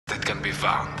can be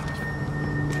found.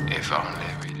 If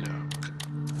only we look.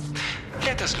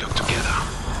 Let us look together,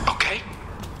 okay?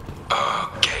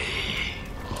 Okay.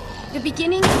 The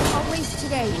beginning is always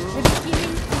today. The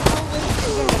beginning is always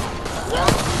today.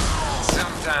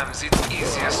 Sometimes it's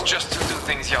easiest just to do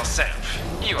things yourself.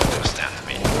 You understand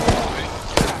me.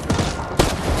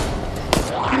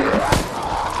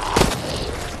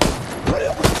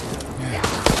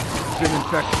 Been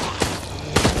infected.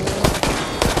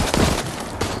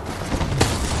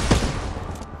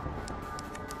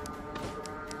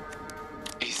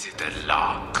 Is it a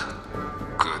lock?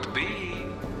 Could be.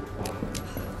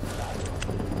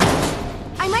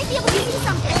 I might be able to do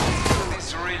something.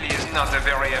 This really is not a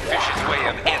very efficient way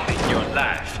of ending your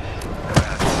life.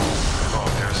 But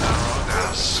orders are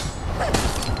orders.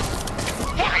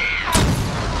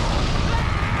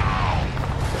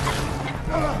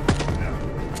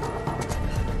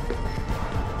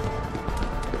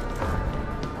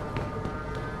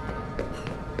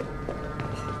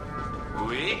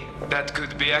 Oui, that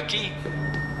could be a key.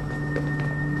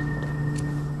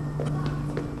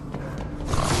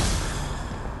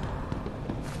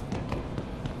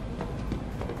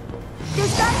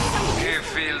 There's gotta be something. He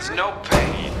feels no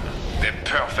pain. The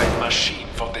perfect machine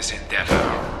for this endeavor.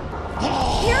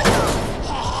 Here goes.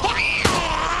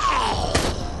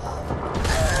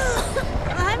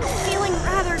 I'm feeling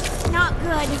rather not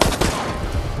good.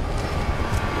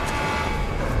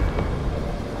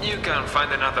 You can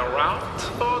find another route,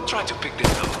 or try to pick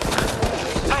this up.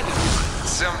 I don't know.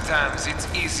 Sometimes it's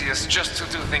easiest just to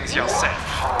do things yourself.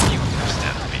 You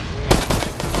understand me.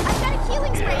 I've got a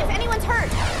healing spray if anyone's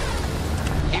hurt.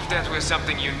 If that was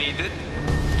something you needed,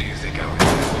 do you think I would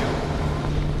help you?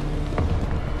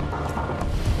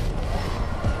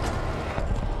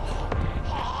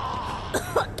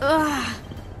 Ugh.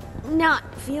 Not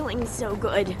feeling so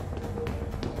good.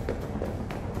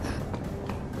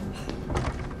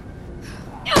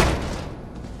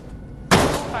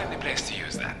 Find a place to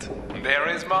use that. There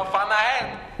is more fun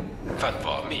ahead. Fun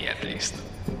for me, at least.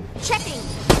 Checking.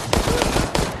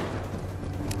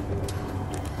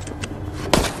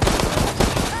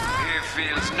 He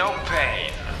feels no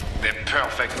pain. The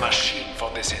perfect machine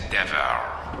for this endeavor.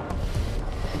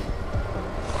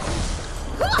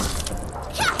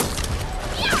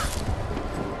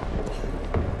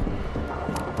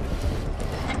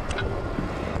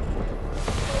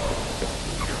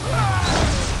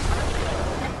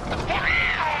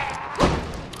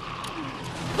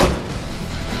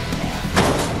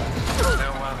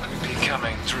 No one will be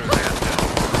coming through there now.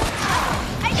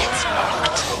 It's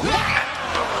locked and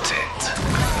bolted.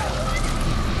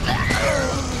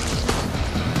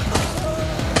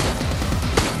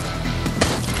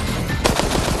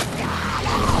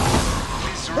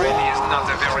 This really is not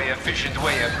a very efficient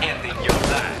way of ending your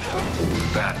life.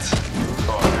 But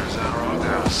orders are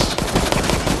orders.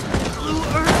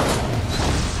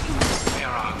 There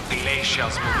are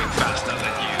glaciers moving faster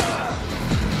than you.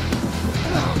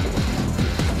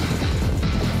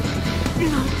 You're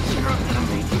gonna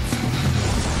make it.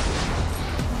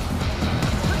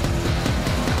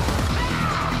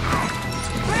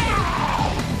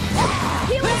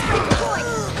 Healing spray deployed.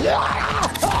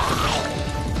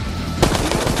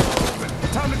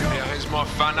 Time to go. There is more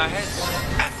fun ahead,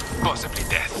 and possibly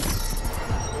death.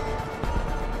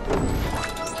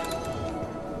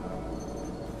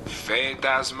 Fate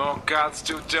has more cards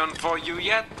to turn for you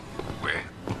yet? Wait.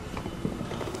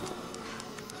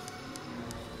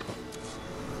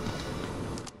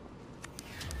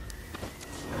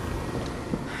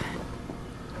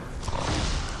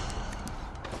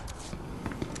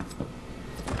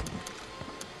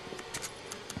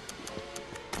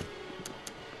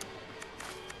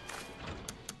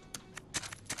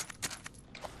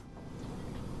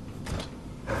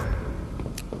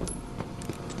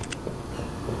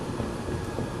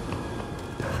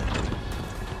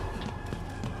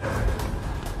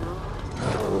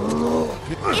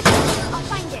 I'll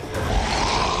find it.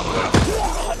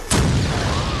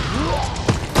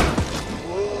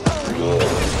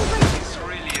 This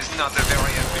really is not a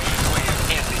very efficient way of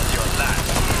ending your life.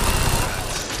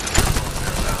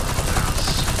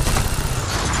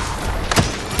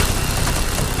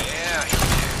 There he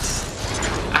is.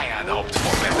 I had hoped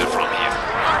for better from him,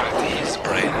 but his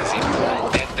brain is even more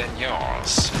dead than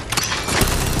yours.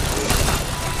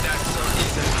 Not so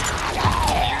easily.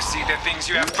 You see the things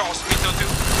you have forced me to do?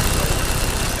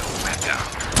 No matter.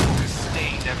 The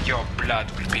stain of your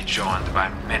blood will be joined by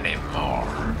many more.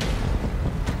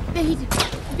 They'd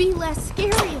be less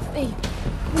scary if they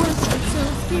weren't so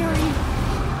scary.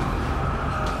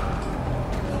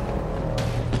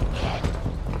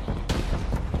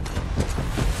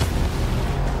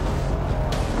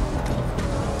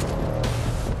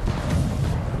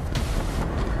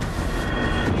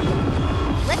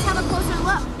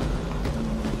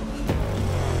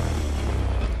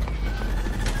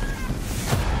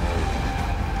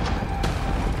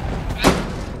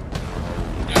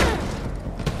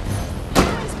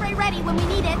 when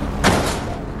we need it.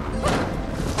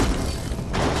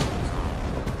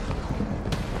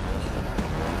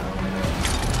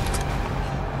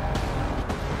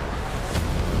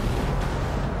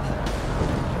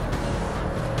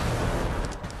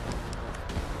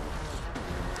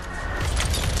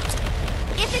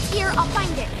 If it's here, I'll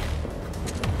find it.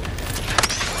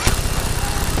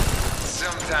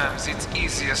 Sometimes it's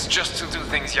easiest just to do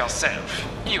things yourself.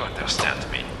 You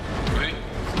understand me. Oui?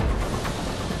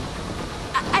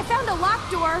 I found a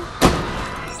locked door.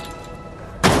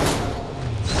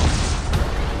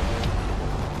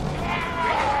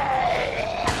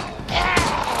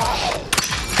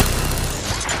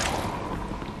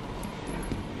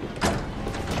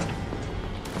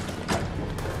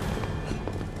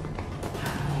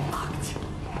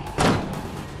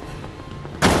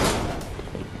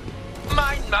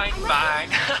 Mine.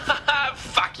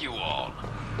 Fuck you all.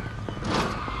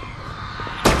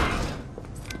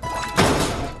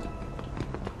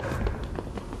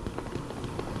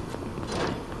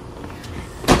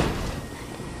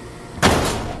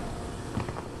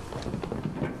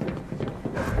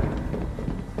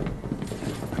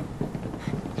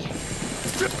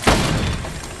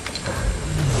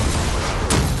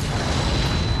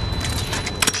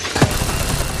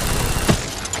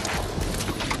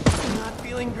 Not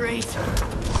feeling great.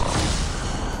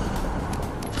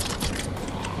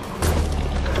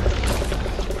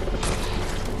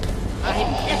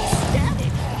 I'm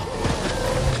ecstatic.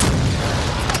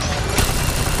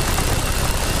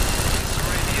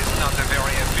 Really is not a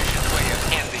very efficient way of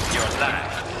ending your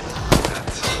life. But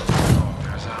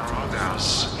there's our roadhouse.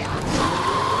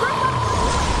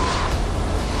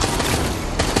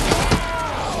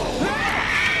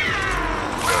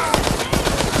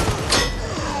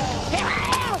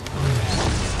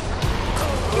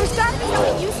 There's gotta be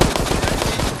something useful.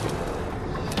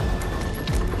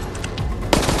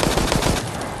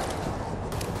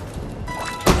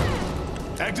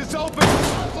 Exit's open!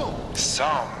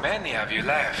 So many of you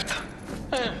left.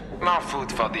 More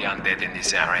food for the undead in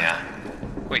this area.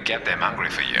 We kept them hungry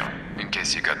for you, in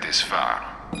case you got this far.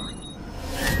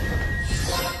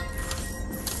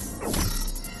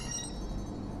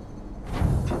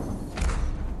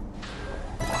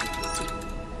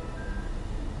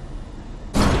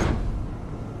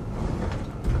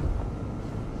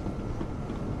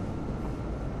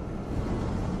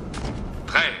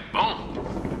 Très bon.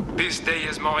 This day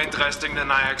is more interesting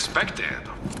than I expected.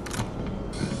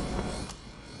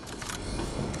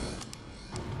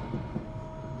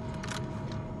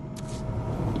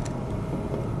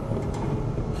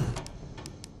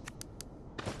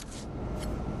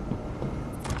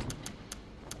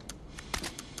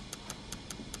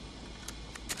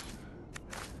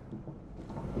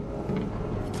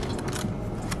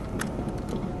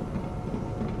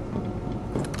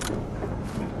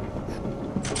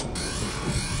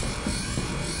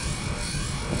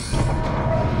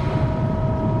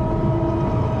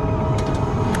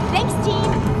 Thanks,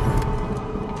 team.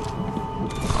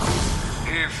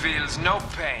 He feels no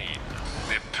pain.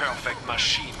 The perfect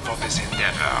machine for this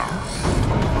endeavor.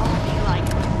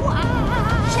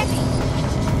 Check it.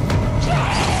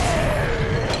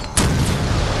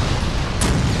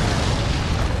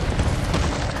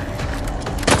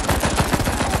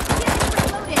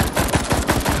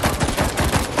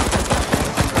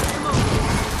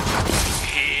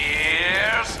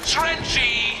 Here's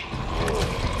Trenchy!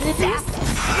 This is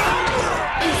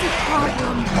a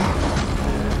problem.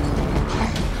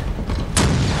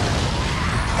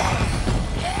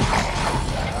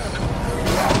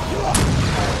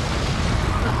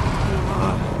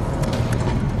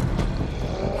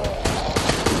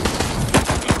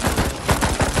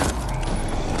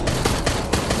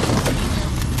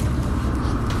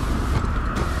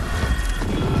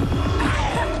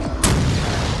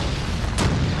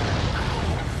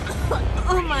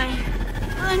 Oh my.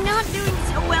 I'm not doing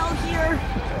so well here.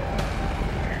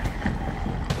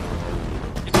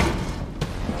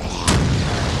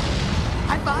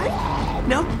 High five?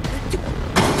 No?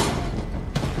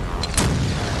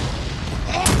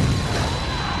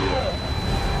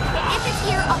 If it's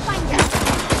here, I'll find it.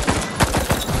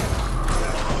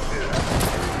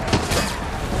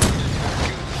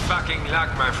 Good fucking luck,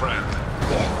 my friend.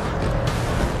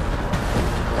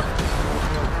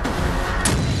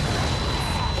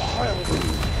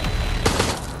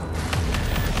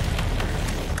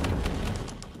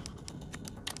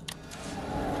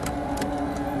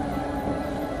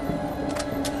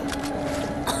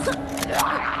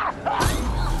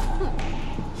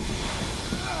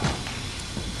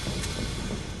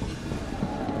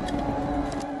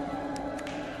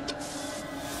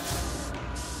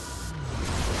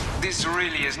 This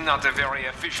really is not a very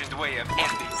efficient way of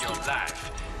ending your life.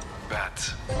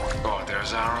 But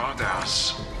orders are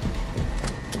orders.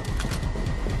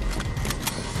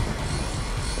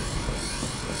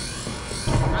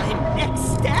 I'm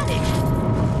ecstatic.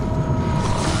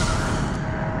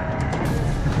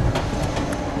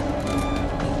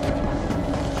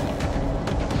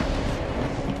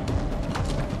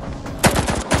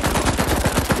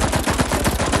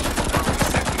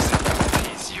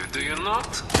 Please you, do you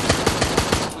not?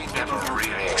 We never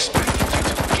really expected you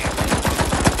to get it.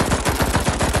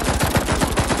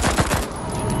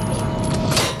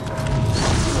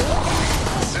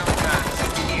 Sometimes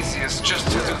it's easiest just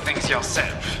to do things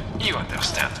yourself. You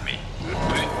understand me. I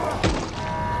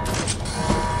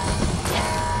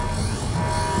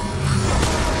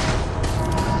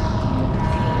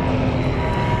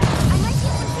might be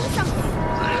able to see something.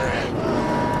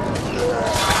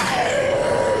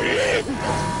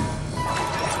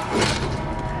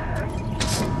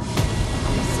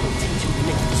 You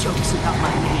make jokes about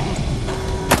my name.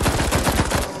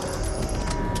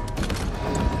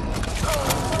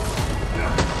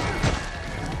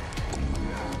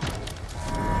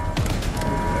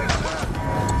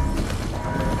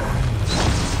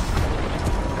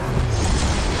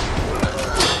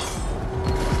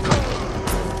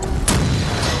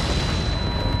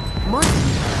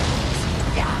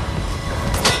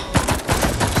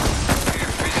 You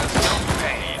feel no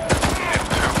pain. A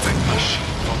perfect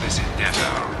machine for this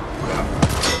endeavor.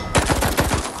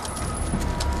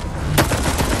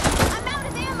 I'm out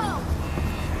of ammo.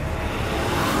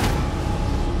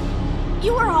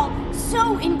 You are all so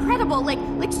incredible, like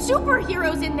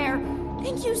superheroes in there.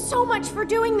 Thank you so much for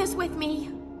doing this with me.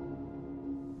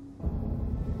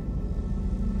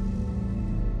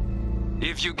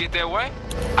 If you get away,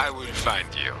 I will find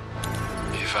you.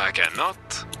 If I cannot,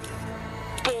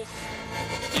 poof,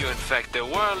 you infect the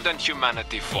world and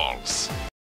humanity falls.